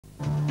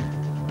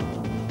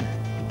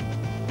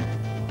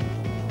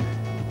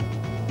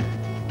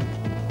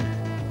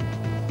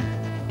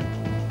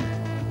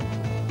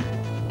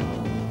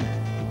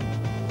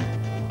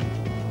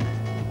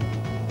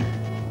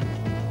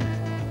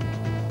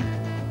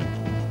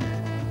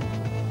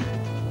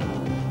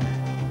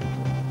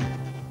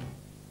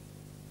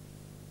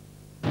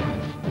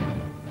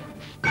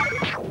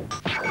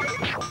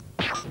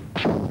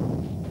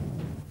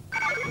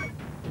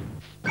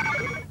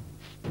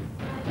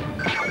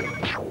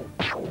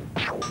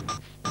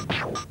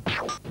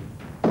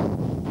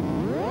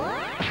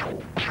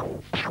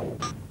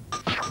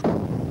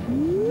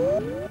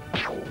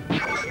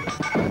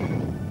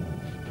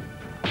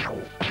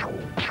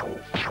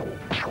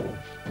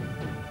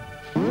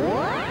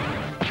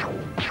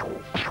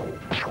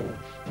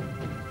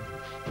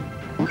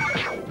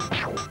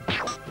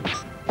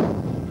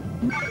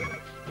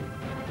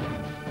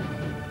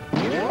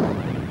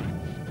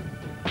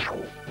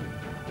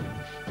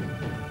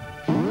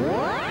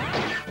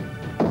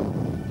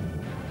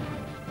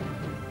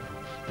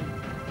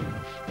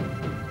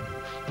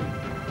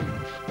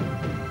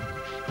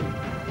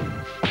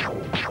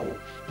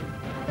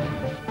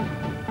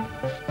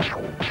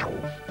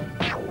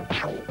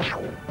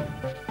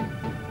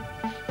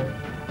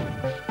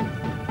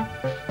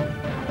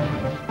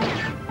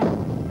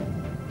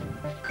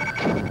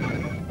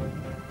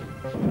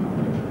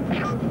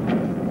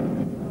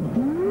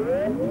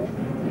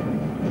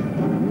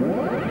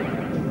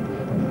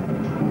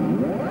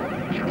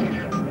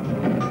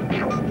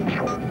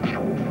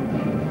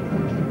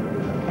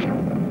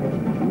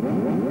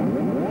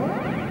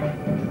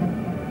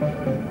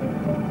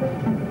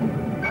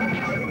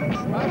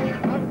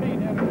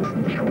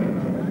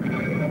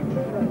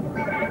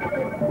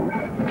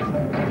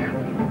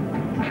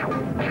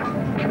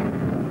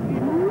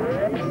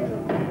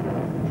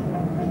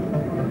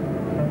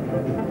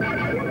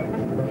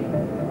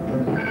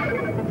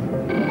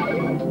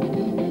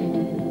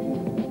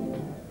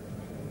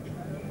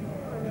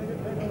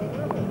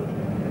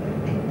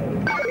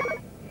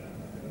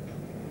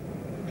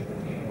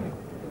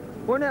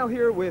We're now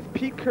here with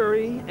Pete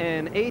Curry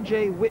and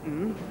AJ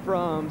Witten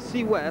from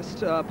C West,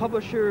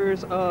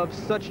 publishers of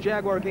such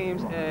Jaguar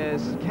games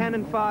as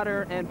Cannon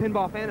Fodder and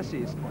Pinball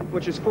Fantasies,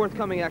 which is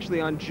forthcoming actually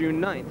on June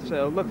 9th,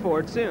 so look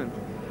forward soon.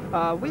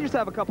 We just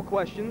have a couple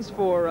questions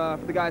for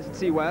the guys at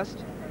C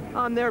West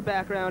on their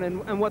background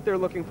and what they're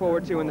looking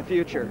forward to in the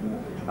future.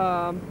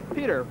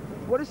 Peter,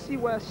 what is C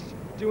West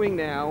doing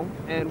now,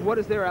 and what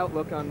is their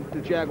outlook on the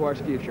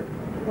Jaguar's future?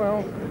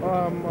 Well,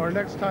 our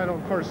next title,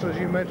 of course, as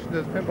you mentioned,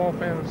 is Pinball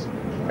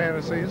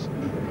Fantasies.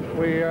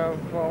 We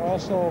have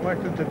also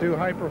elected to do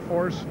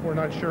Hyperforce. We're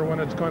not sure when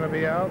it's going to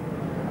be out,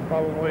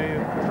 probably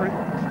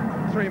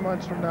three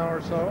months from now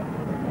or so.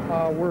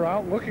 We're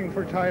out looking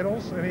for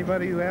titles.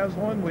 Anybody who has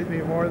one, we'd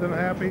be more than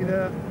happy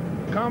to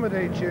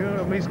accommodate you,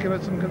 at least give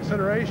it some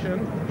consideration.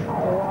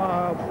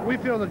 We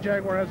feel that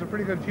Jaguar has a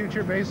pretty good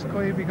future,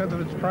 basically because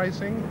of its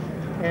pricing,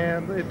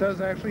 and it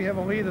does actually have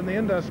a lead in the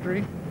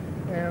industry.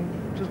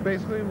 And just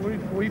basically,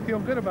 we feel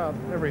good about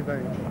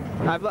everything.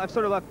 I've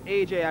sort of left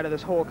AJ out of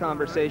this whole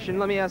conversation.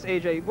 Let me ask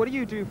AJ, what do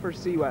you do for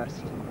C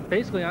West?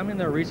 Basically, I'm in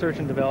the research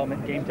and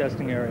development game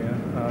testing area.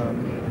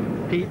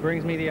 Pete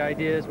brings me the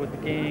ideas with the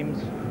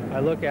games. I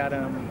look at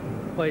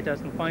them, play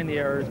test, and find the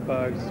errors,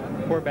 bugs,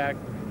 report back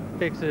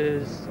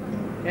fixes,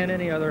 and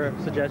any other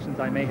suggestions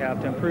I may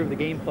have to improve the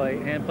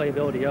gameplay and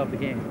playability of the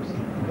games.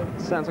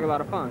 Sounds like a lot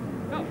of fun.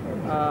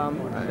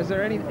 Is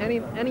there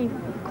any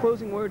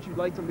closing words you'd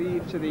like to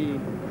leave to the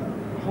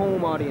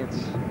home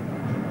audience?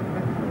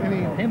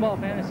 Pinball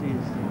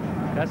Fantasies,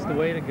 that's the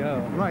way to go.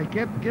 Right,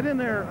 get in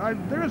there.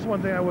 There's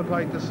one thing I would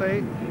like to say.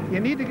 You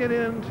need to get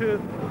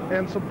into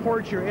and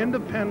support your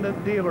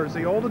independent dealers,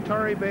 the old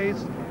Atari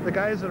base, the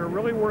guys that are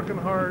really working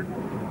hard.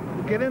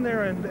 Get in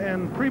there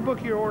and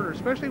pre-book your order,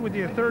 especially with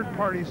your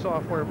third-party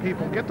software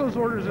people. Get those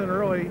orders in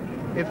early.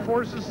 It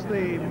forces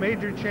the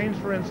major chains,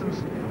 for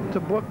instance, to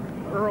book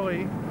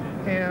early,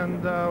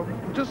 and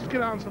just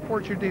get out and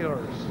support your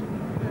dealers.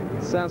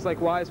 Sounds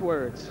like wise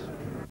words.